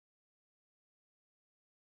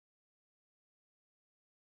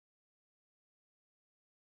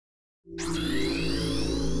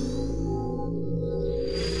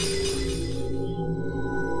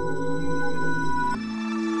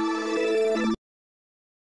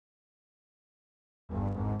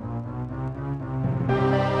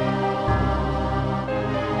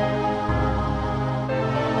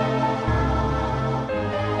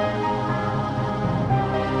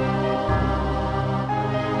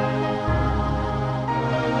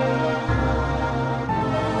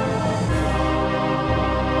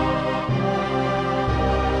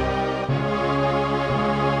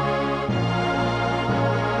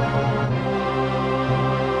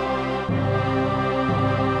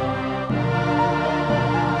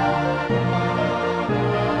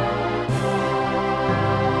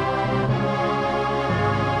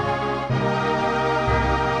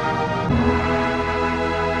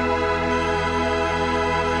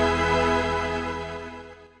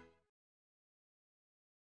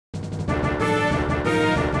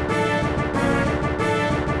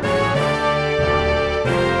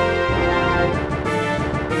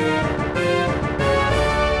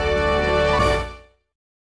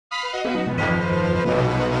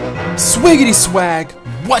Swiggity swag,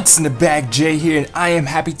 what's in the bag? Jay here, and I am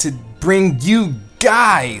happy to bring you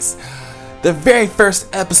guys the very first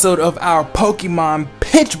episode of our Pokemon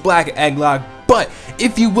Pitch Black Egglocke. But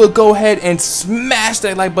if you will go ahead and smash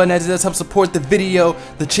that like button, as it does help support the video,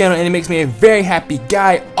 the channel, and it makes me a very happy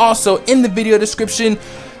guy. Also, in the video description,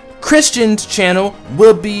 Christian's channel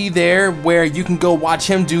will be there, where you can go watch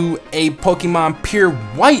him do a Pokemon Pure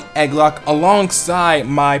White Egglocke alongside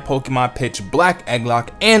my Pokemon Pitch Black Egglocke.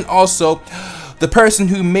 And also, the person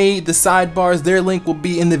who made the sidebars, their link will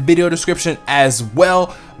be in the video description as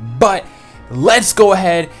well. But let's go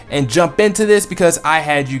ahead and jump into this, because I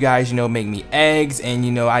had you guys, make me eggs,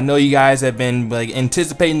 and I know you guys have been like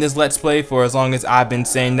anticipating this Let's Play for as long as I've been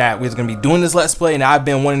saying that we was gonna be doing this Let's Play, and I've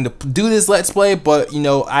been wanting to do this Let's Play, but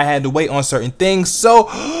I had to wait on certain things. So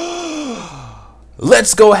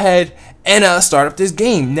let's go ahead and start up this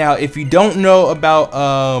game. Now, if you don't know about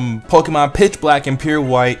Pokemon Pitch Black and Pure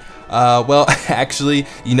White, well, actually,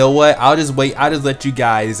 you know what? I'll just wait. I'll just let you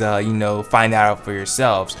guys, find that out for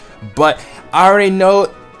yourselves. But I already know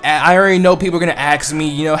people are gonna ask me,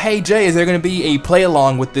 hey Jay, is there gonna be a play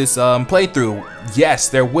along with this playthrough? Yes,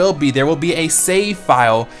 there will be. There will be a save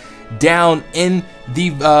file down in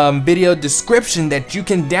the video description that you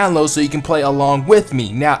can download so you can play along with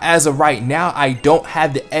me. Now, as of right now, I don't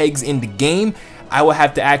have the eggs in the game. I will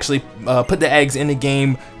have to actually put the eggs in the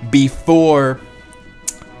game before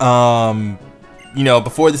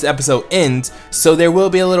before this episode ends. So there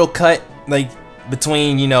will be a little cut, like,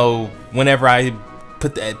 between whenever I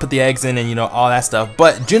put the eggs in and all that stuff.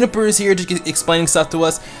 But Juniper is here just explaining stuff to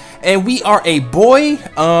us, and we are a boy.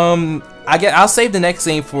 I'll save the next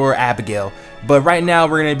name for Abigail, but right now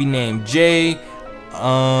we're gonna be named Jay.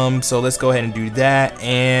 So let's go ahead and do that.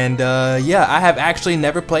 And yeah, I have actually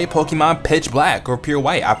never played Pokemon Pitch Black or Pure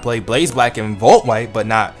White. I played Blaze Black and Volt White, but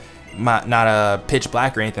not a Pitch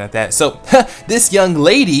Black or anything like that. So this young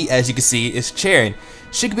lady, as you can see, is Charon.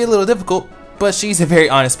 She could be a little difficult, but she's a very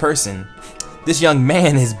honest person. This young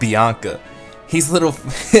man is Bianca. He's a little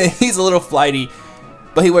flighty,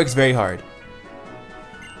 but he works very hard.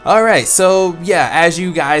 All right, so yeah, as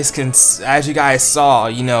you guys saw,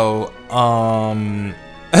 be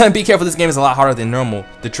careful. This game is a lot harder than normal.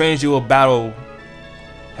 The trainers you will battle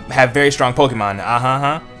have very strong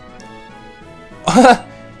Pokemon.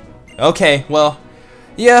 Okay, well,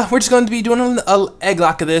 yeah, we're just going to be doing an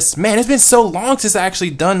Egglocke of this. Man, it's been so long since I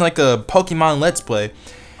actually done like a Pokemon Let's Play.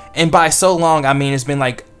 And by so long, I mean it's been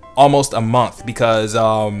like almost a month, because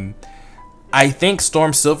I think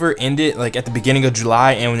Storm Silver ended like at the beginning of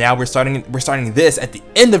July, and now we're starting this at the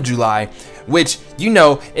end of July, which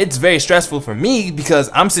it's very stressful for me, because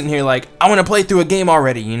I'm sitting here like I want to play through a game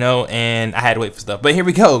already, and I had to wait for stuff. But here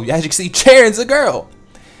we go. As you can see, Charon's a girl.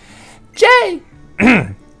 Jay.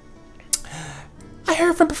 I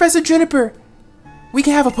heard from Professor Juniper we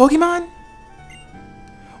can have a Pokemon?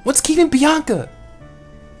 What's keeping Bianca?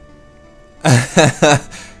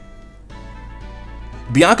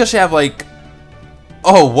 Bianca should have like...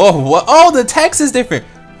 Oh, whoa, what? Oh, the text is different.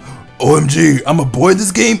 OMG, I'm a boy in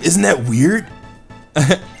this game? Isn't that weird?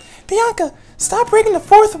 Bianca, stop breaking the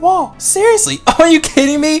fourth wall. Seriously, are you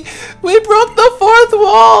kidding me? We broke the fourth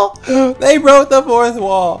wall. They broke the fourth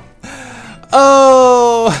wall.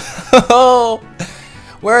 Oh.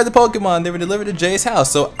 Where are the Pokemon? They were delivered to Jay's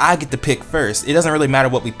house, so I get to pick first. It doesn't really matter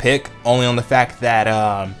what we pick, only on the fact that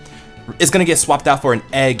it's gonna get swapped out for an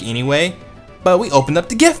egg anyway. But we opened up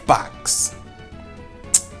the gift box.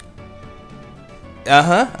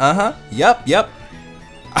 Yep.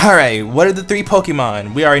 Alright, what are the 3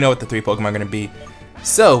 Pokemon? We already know what the 3 Pokemon are going to be.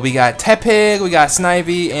 So, we got Tepig, we got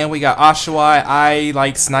Snivy, and we got Oshawott. I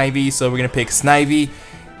like Snivy, so we're going to pick Snivy.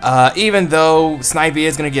 Even though Snivy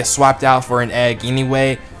is going to get swapped out for an egg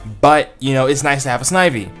anyway. But, you know, it's nice to have a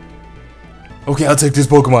Snivy. Okay, I'll take this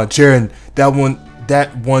Pokemon. Sharon,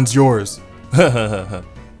 that one's yours.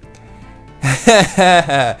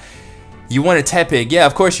 You wanted Tepig. Yeah,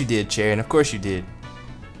 of course you did, Sharon. Of course you did.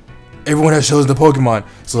 Everyone has chosen the Pokemon,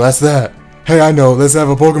 so that's that. Hey, I know, let's have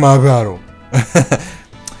a Pokemon battle.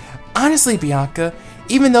 Honestly, Bianca,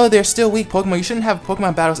 even though they're still weak Pokemon, you shouldn't have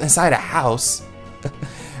Pokemon battles inside a house.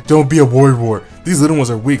 Don't be a worrywart. These little ones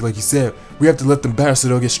are weak, like you said. We have to let them battle so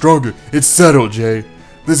they'll get stronger. It's settled, Jay.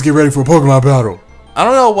 Let's get ready for a Pokemon battle. I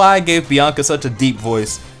don't know why I gave Bianca such a deep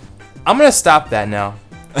voice. I'm gonna stop that now.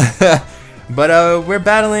 But we're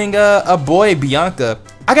battling a boy, Bianca.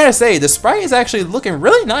 I gotta say, the sprite is actually looking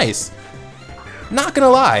really nice. Not gonna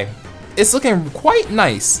lie, it's looking quite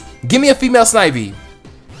nice. Give me a female Snivy.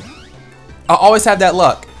 I'll always have that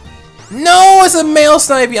luck. No, it's a male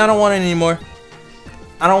Snivy. I don't want it anymore.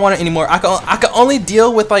 I don't want it anymore. I can only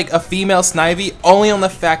deal with like a female Snivy only on the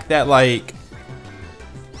fact that like,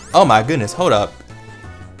 oh my goodness, hold up.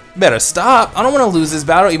 Better stop. I don't want to lose this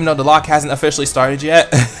battle even though the lock hasn't officially started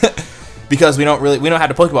yet. Because we don't have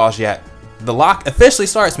the Pokeballs yet. The lock officially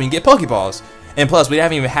starts when you get Pokeballs. And plus we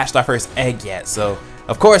haven't even hatched our first egg yet. So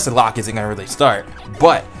of course the lock isn't gonna really start.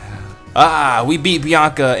 But we beat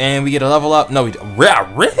Bianca and we get a level up. No, we don't.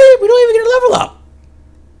 Really? We don't even get a level up.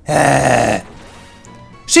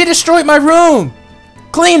 She destroyed my room.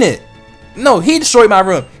 Clean it. No, he destroyed my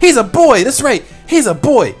room. He's a boy. That's right. He's a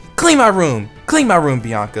boy. Clean my room. Clean my room,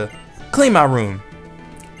 Bianca. Clean my room.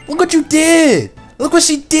 Look what you did. Look what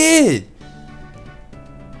she did.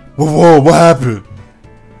 Whoa, what happened?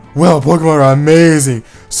 Well, Pokemon are amazing.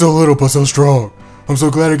 So little but so strong. I'm so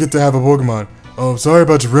glad I get to have a Pokemon. Sorry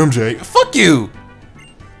about your room, Jake. Fuck you.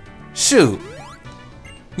 Shoot.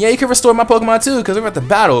 Yeah, you can restore my Pokemon too, because we're at the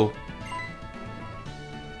battle.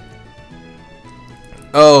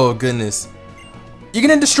 Oh, goodness. You're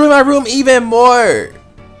gonna destroy my room even more.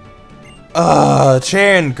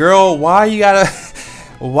 Sharon, girl, why you gotta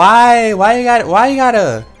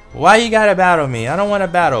battle me? I don't want to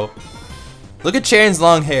battle. Look at Sharon's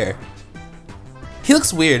long hair. He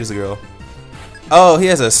looks weird as a girl. Oh, he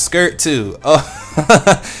has a skirt too. Oh,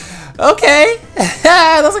 okay.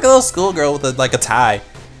 Looks like a little schoolgirl with like a tie.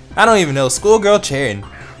 I don't even know. Schoolgirl Sharon.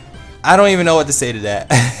 I don't even know what to say to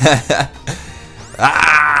that.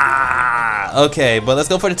 Okay, but let's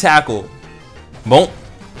go for the tackle. Boom.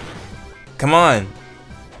 Come on.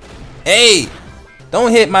 Hey,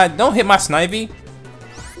 don't hit my Snivy.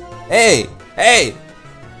 Hey.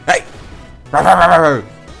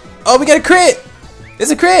 Oh, we got a crit.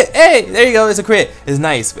 It's a crit. Hey, there you go. It's a crit. It's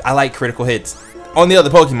nice. I like critical hits on the other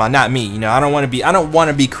Pokemon, not me. You know, I don't want to be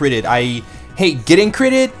critted. I hate getting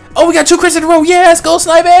critted. Oh, we got 2 crits in a row. Yes, go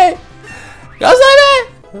Snivy. Go Snivy.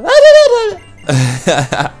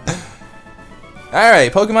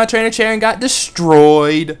 Alright, Pokemon Trainer Sharon got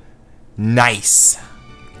destroyed. Nice.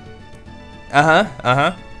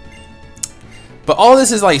 But all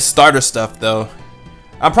this is like starter stuff though.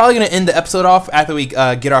 I'm probably going to end the episode off after we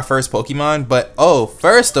get our first Pokemon. But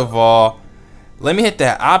first of all, let me hit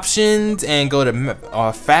the options and go to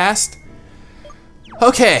fast.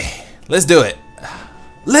 Okay, let's do it.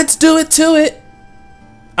 Let's do it to it.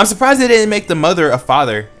 I'm surprised they didn't make the mother a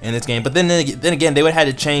father in this game, but then again, they would have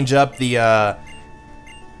had to change up the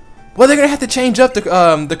well, they're gonna have to change up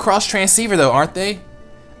the cross transceiver though, aren't they?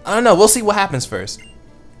 I don't know. We'll see what happens first.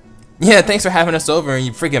 Yeah, thanks for having us over and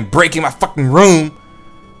you freaking breaking my fucking room.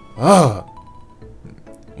 Oh,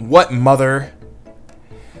 what mother?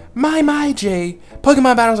 My Jay,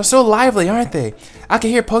 Pokemon battles are so lively, aren't they? I can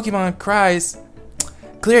hear Pokemon cries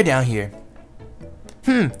clear down here.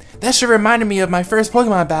 That sure reminded me of my first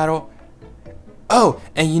Pokemon battle. Oh,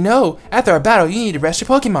 and you know, after a battle, you need to rest your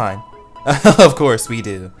Pokemon. Of course we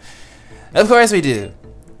do. Of course we do.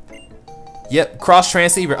 Yep, cross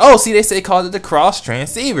transceiver. Oh, see, they called it the cross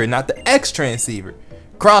transceiver, not the X transceiver.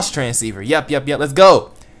 Cross transceiver. Yep. Let's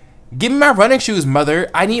go. Give me my running shoes, mother.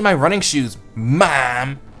 I need my running shoes,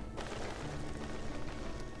 mom.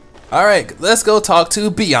 All right, let's go talk to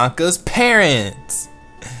Bianca's parents.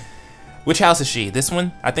 Which house is she? This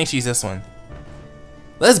one? I think she's this one.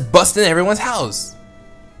 Let's bust in everyone's house.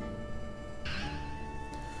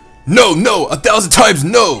 No, 1,000 times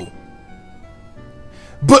no.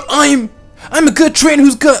 But I'm a good trainer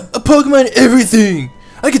who's got a Pokemon and everything.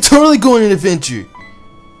 I could totally go on an adventure.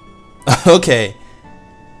 Okay.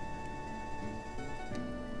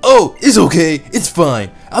 Oh, it's okay. It's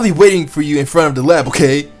fine. I'll be waiting for you in front of the lab,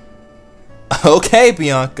 okay? Okay,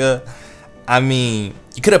 Bianca. I mean,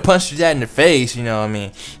 you could have punched your dad in the face, you know, I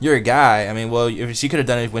mean, you're a guy. I mean, well, if she could have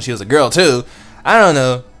done it when she was a girl, too. I don't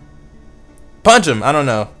know. Punch him. I don't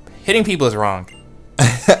know. Hitting people is wrong.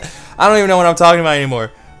 I don't even know what I'm talking about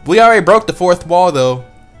anymore. We already broke the fourth wall, though.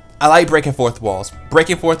 I like breaking fourth walls.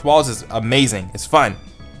 Breaking fourth walls is amazing. It's fun.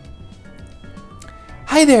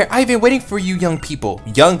 Hi there. I've been waiting for you young people.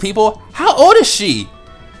 Young people? How old is she?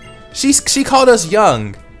 She called us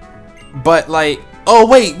young. But, like... Oh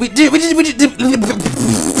wait, did we just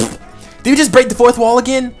break the fourth wall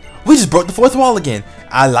again? We just broke the fourth wall again.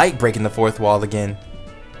 I like breaking the fourth wall again.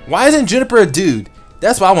 Why isn't Juniper a dude?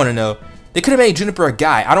 That's what I want to know. They could have made Juniper a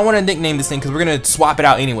guy. I don't want to nickname this thing because we're gonna swap it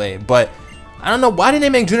out anyway. But I don't know, why didn't they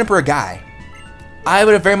make Juniper a guy? I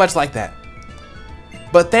would have very much liked that.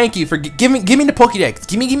 But thank you for give me the Pokédex.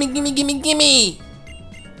 Gimme.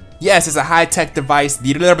 Yes, it's a high-tech device.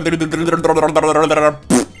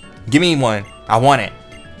 Give me one. I want it.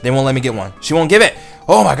 They won't let me get one. She won't give it.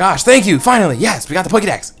 Oh my gosh, thank you. Finally, yes, we got the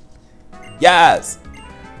Pokédex. Yes.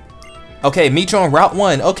 Okay, meet you on Route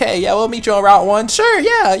 1. Okay, yeah, we'll meet you on Route 1. Sure,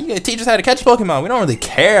 yeah, you can teach us how to catch Pokemon. We don't really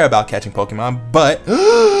care about catching Pokemon, but,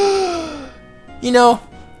 you know,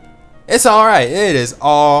 it's all right. It is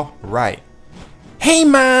all right. Hey,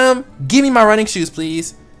 Mom, give me my running shoes,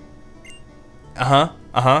 please. Town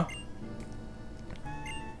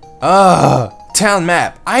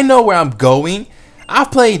map. I know where I'm going. I've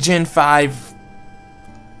played Gen 5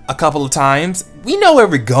 a couple of times. We know where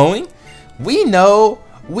we're going. We know.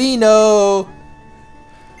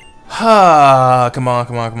 Come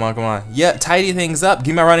on. Yep, tidy things up.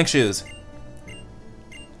 Give me my running shoes.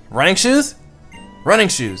 Running shoes? Running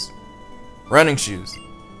shoes.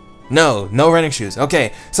 No running shoes.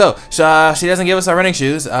 Okay, so she doesn't give us our running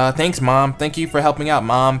shoes. Thanks, Mom. Thank you for helping out,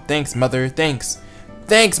 Mom. Thanks, Mother. Thanks,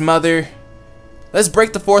 Mother. Let's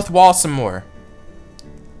break the fourth wall some more.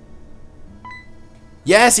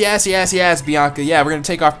 Yes, Bianca. Yeah, we're gonna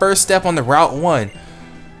take our first step on the Route 1.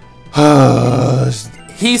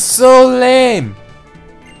 He's so lame.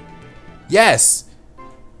 Yes,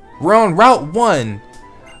 we're on Route 1.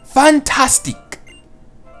 Fantastic.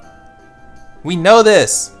 We know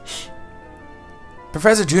this.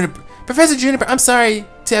 Professor Juniper, I'm sorry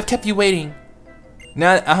to have kept you waiting.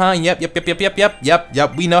 Yep.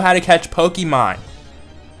 We know how to catch Pokemon.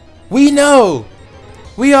 We know.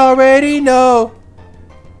 We already know.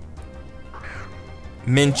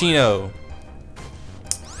 Minchino.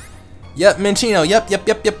 Yep, Minchino. Yep.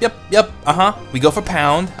 We go for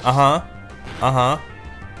pound.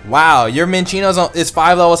 Wow, your Minchino's is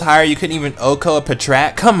 5 levels higher. You couldn't even Oko a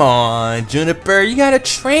Patrat. Come on, Juniper. You gotta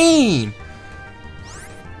train.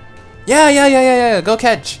 Yeah. Go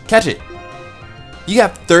catch it. You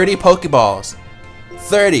got 30 Pokeballs.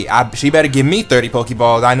 30. She better give me 30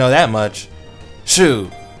 Pokeballs. I know that much.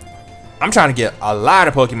 Shoot. I'm trying to get a lot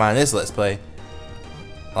of Pokemon in this Let's Play.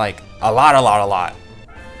 Like, a lot.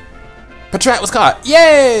 Patrat was caught.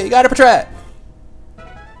 Yay! Got a Patrat.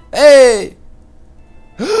 Hey!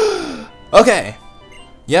 Okay.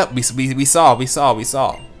 Yep, we saw.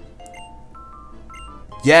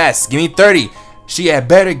 Yes, give me 30. She had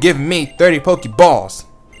better give me 30 Pokeballs.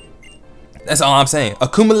 That's all I'm saying.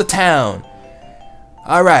 Akumula Town.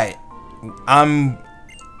 Alright.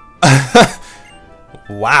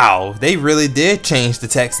 Wow, they really did change the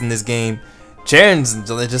text in this game. Charon's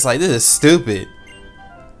just like, this is stupid.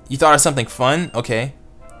 You thought of something fun? Okay.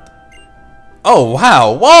 Oh,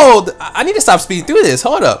 wow. Whoa, I need to stop speeding through this.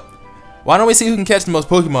 Hold up. Why don't we see who can catch the most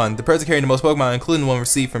Pokemon? The person carrying the most Pokemon, including the one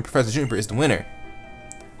received from Professor Juniper, is the winner.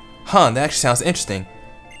 Huh, that actually sounds interesting.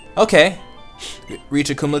 Okay. Reach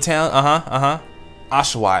Akumula Town.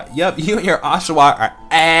 Oshawott. Yep, you and your Oshawott are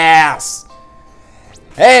ass.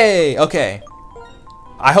 Hey, okay.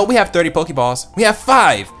 I hope we have 30 Pokeballs. We have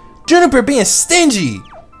 5. Juniper being stingy.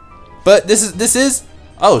 But this is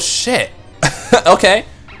oh shit. Okay.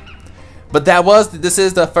 But this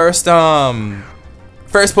is the first Pokemon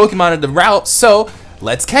of the route, so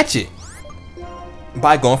let's catch it.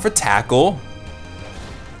 By going for tackle.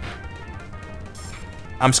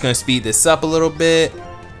 I'm just gonna speed this up a little bit.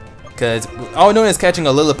 Cause all we're doing is catching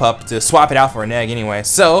a Lillipup to swap it out for an egg anyway.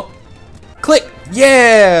 So click.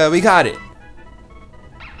 Yeah, we got it.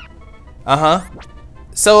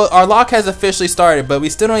 So our lock has officially started, but we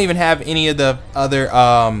still don't even have any of the other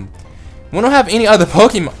we don't have any other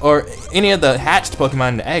Pokemon or any of the hatched Pokemon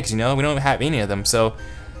in the eggs, you know? We don't have any of them, so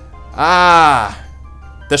does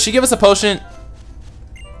she give us a potion?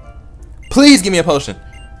 Please give me a potion.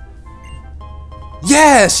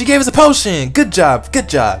 Yes, she gave us a potion. Good job.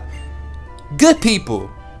 Good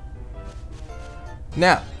people.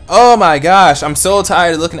 Now, oh my gosh, I'm so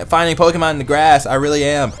tired of looking at finding Pokemon in the grass. I really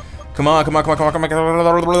am. Come on, come on, come on, come on,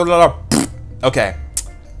 come on. Okay.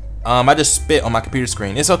 I just spit on my computer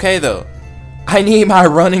screen. It's okay though. I need my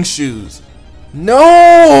running shoes.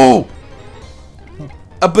 No!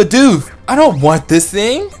 A Bidoof. I don't want this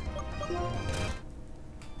thing.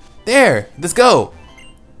 There, let's go.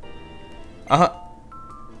 Yeah,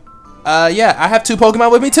 I have 2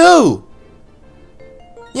 Pokemon with me too.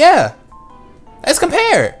 Yeah. Let's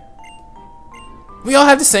compare. We all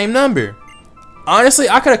have the same number. Honestly,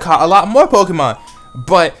 I could have caught a lot more Pokemon,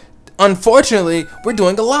 but unfortunately, we're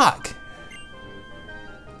doing a lock.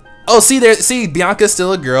 Oh, see, Bianca's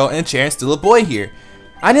still a girl and Charon's still a boy here.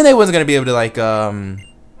 I knew they wasn't gonna be able to like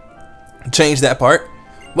change that part.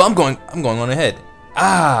 Well, I'm going on ahead.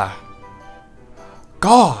 Ah,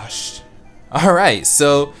 gosh. All right,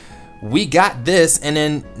 so we got this, and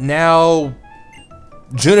then now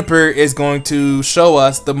Juniper is going to show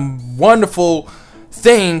us the wonderful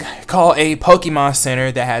thing called a Pokemon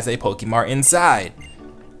Center that has a Pokemart inside.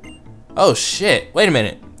 Oh shit, wait a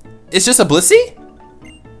minute. It's just a Blissey?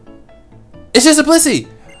 It's just a Blissey.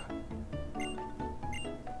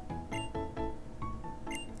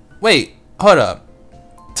 Wait, hold up.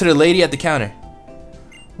 To the lady at the counter.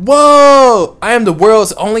 Whoa! I am the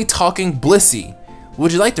world's only talking Blissey.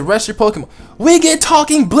 Would you like to rest your Pokemon? We get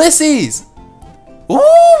talking Blissies!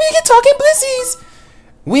 Ooh, we get talking Blissies!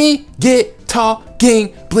 We get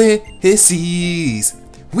talking Blissies.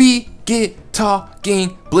 We get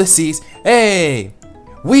talking Blissies. Hey!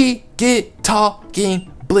 We get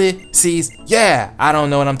talking Blissies. Yeah! I don't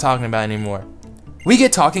know what I'm talking about anymore. We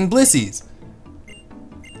get talking Blissies.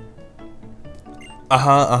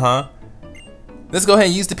 Let's go ahead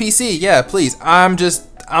and use the PC. Yeah, please. I'm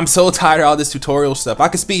so tired of all this tutorial stuff. I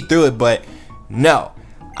could speed through it, but no,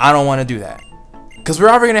 I don't want to do that. Because we're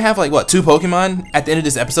already going to have like, what, 2 Pokemon at the end of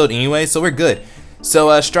this episode anyway, so we're good. So,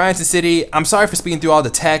 Striaton City, I'm sorry for speeding through all the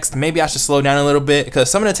text. Maybe I should slow down a little bit,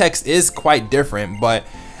 because some of the text is quite different, but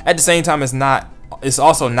at the same time, it's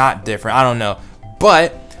also not different. I don't know.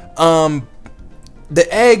 But, the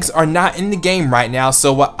eggs are not in the game right now,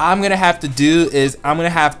 so what I'm going to have to do is I'm going to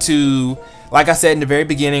have to, like I said in the very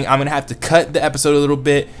beginning, I'm going to have to cut the episode a little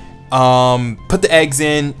bit, put the eggs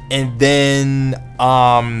in, and then,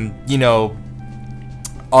 you know,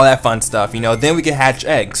 all that fun stuff, you know, then we can hatch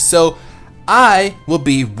eggs. So I will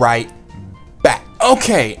be right back.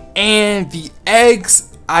 Okay, and the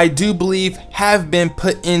eggs, I do believe, have been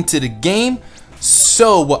put into the game.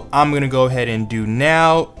 So what I'm going to go ahead and do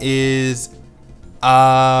now is,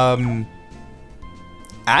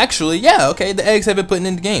 actually, yeah, okay, the eggs have been put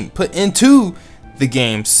into the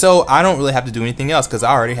game, so I don't really have to do anything else because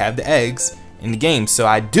I already have the eggs in the game. So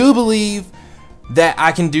I do believe that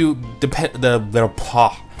I can do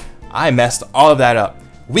I messed all of that up.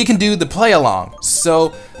 We can do the play along.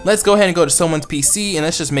 So let's go ahead and go to someone's PC and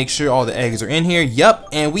let's just make sure all the eggs are in here. Yep,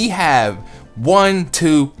 and we have 1,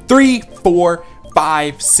 2, 3, 4,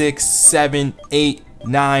 5, 6, 7, 8,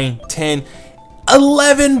 9, 10,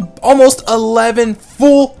 11, almost 11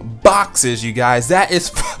 full boxes, you guys. That's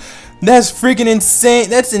freaking insane.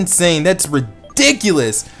 That's insane. That's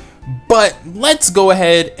ridiculous. But let's go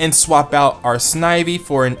ahead and swap out our Snivy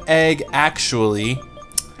for an egg. Actually,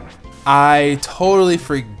 I totally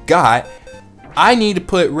forgot. I need to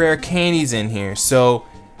put rare candies in here. So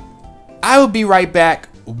I will be right back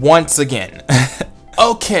once again.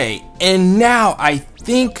 Okay, and now I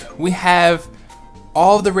think we have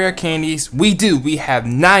all of the rare candies. We do. We have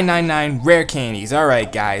 999 rare candies. All right,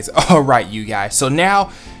 guys. All right, you guys. So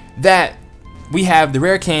now that we have the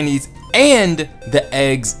rare candies and the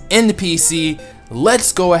eggs in the PC,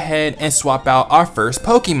 let's go ahead and swap out our first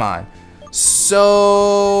Pokemon.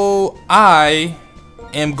 So I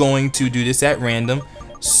am going to do this at random.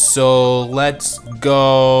 So let's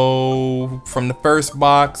go from the first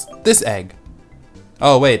box, this egg.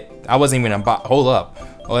 Oh wait, I wasn't even about. Hold up.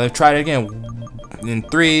 Oh, let's try it again. In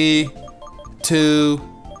 3, 2,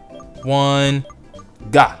 1,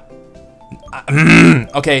 go.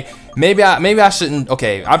 Okay, maybe I shouldn't.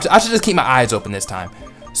 Okay, I should just keep my eyes open this time.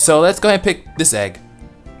 So let's go ahead and pick this egg.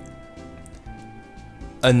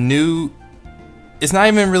 It's not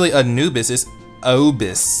even really Anubis. It's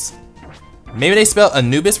Obis. Maybe they spelled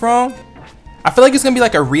Anubis wrong. I feel like it's gonna be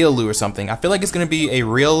like a Riolu or something. I feel like it's gonna be a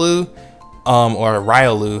Riolu, or a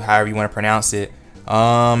Riolu, however you want to pronounce it.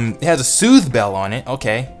 It has a Soothe Bell on it.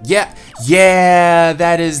 Okay. Yeah,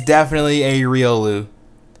 that is definitely a Riolu.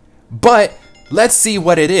 But let's see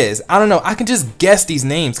what it is. I don't know. I can just guess these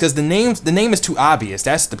names because the name is too obvious.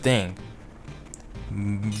 That's the thing.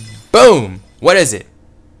 Boom. What is it?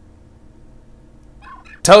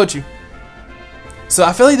 Told you. So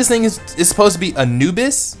I feel like this thing is supposed to be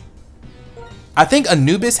Anubis. I think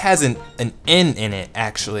Anubis has an N in it,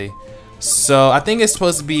 actually. So I think it's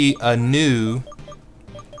supposed to be a new,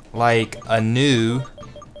 like a new,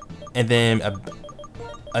 and then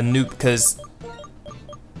a new, because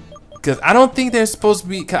I don't think they're supposed to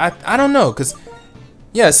be. I don't know, because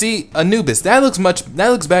yeah, see, Anubis, that looks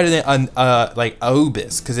better than like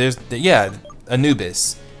Aubis, because there's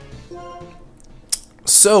Anubis.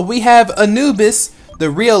 So we have Anubis, the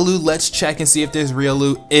Riolu. Let's check and see if this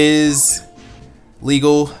Riolu is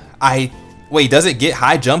legal. Wait, does it get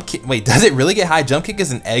high jump kick? Wait, does it really get high jump kick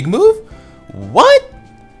as an egg move? What?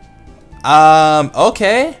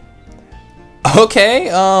 Okay.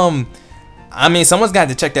 I mean, someone's got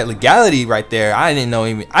to check that legality right there. I didn't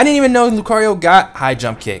even know Lucario got high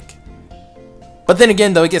jump kick. But then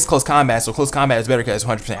again, though, it gets close combat, so close combat is better because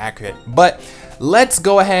it's 100% accurate. But let's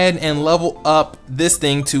go ahead and level up this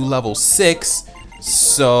thing to level 6.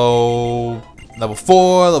 So level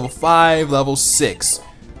 4, level 5, level 6.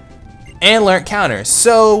 And learn counter.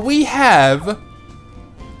 So we have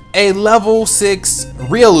a level 6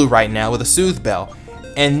 Riolu right now with a Soothe Bell.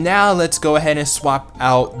 And now let's go ahead and swap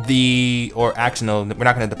out or actually no, we're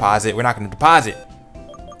not going to deposit.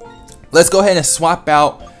 Let's go ahead and swap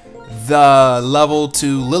out the level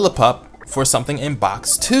 2 Lillipup for something in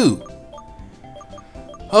box 2.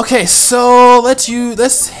 Okay, so let's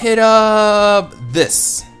hit up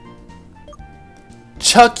this.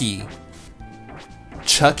 Chucky?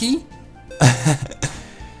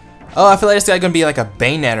 Oh, I feel like it's gonna be like a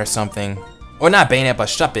Bayonet or something. Or not Bayonet, but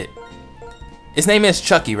Shuppet. His name is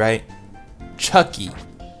Chucky, right? Chucky.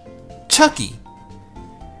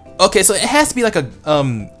 Okay, so it has to be like a,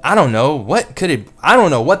 I don't know. I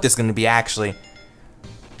don't know what this is gonna be, actually.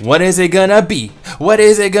 What is it gonna be? It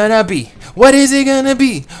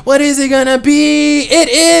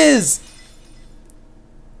is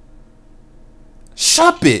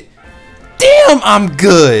Shuppet. Damn, I'm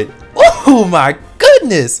good. Oh my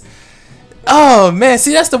goodness. Oh man,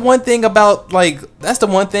 see, that's the one thing about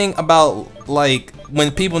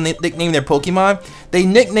when people nickname their Pokemon, they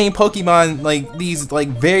nickname Pokemon like these like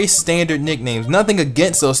very standard nicknames. Nothing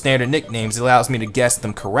against those standard nicknames, it allows me to guess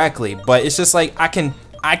them correctly, but it's just like I can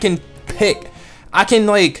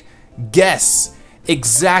guess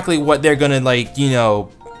exactly what they're gonna like, you know,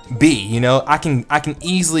 be, you know. I can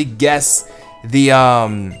easily guess the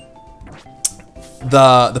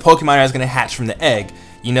Pokemon that's gonna hatch from the egg.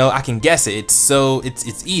 You know, I can guess it. It's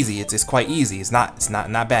easy. It's quite easy. It's not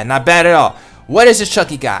bad at all. What has this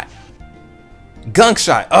Chucky got? Gunk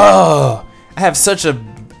Shot. Oh, I have such a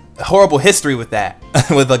horrible history with that,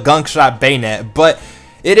 with a Gunk Shot Bayonet. But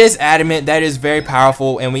it is adamant. That is very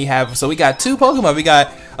powerful. And we got 2 Pokemon. We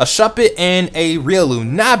got a Shuppet and a Riolu.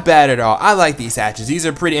 Not bad at all. I like these hatches. These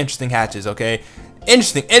are pretty interesting hatches. Okay,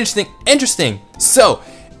 interesting. So,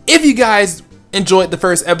 if you guys enjoyed the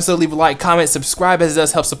first episode, leave a like, comment, subscribe, as it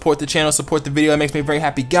does help support the channel, support the video. It makes me a very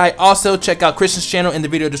happy guy. Also, check out Christian's channel in the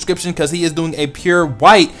video description because he is doing a pure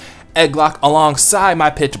white Egglocke alongside my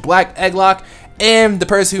pitch black Egglocke. And the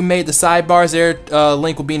person who made the sidebars there,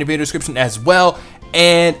 link will be in the video description as well.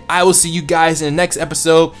 And I will see you guys in the next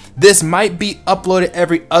episode. This might be uploaded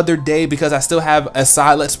every other day because I still have a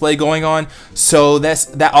side let's play going on. So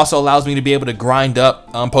that also allows me to be able to grind up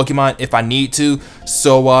Pokemon if I need to.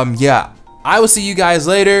 So yeah. I will see you guys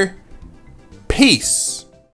later. Peace.